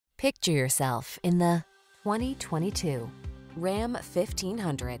Picture yourself in the 2022 Ram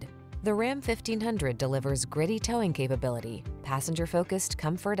 1500. The Ram 1500 delivers gritty towing capability, passenger-focused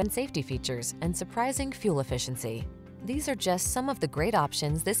comfort and safety features, and surprising fuel efficiency. These are just some of the great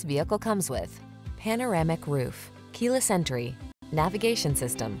options this vehicle comes with: panoramic roof, keyless entry, navigation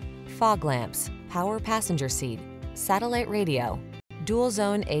system, fog lamps, power passenger seat, satellite radio, dual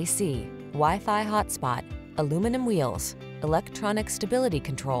zone AC, Wi-Fi hotspot, aluminum wheels, electronic stability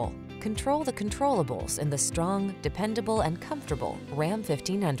control. Control the controllables in the strong, dependable, and comfortable Ram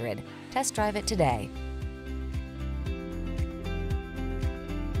 1500. Test drive it today.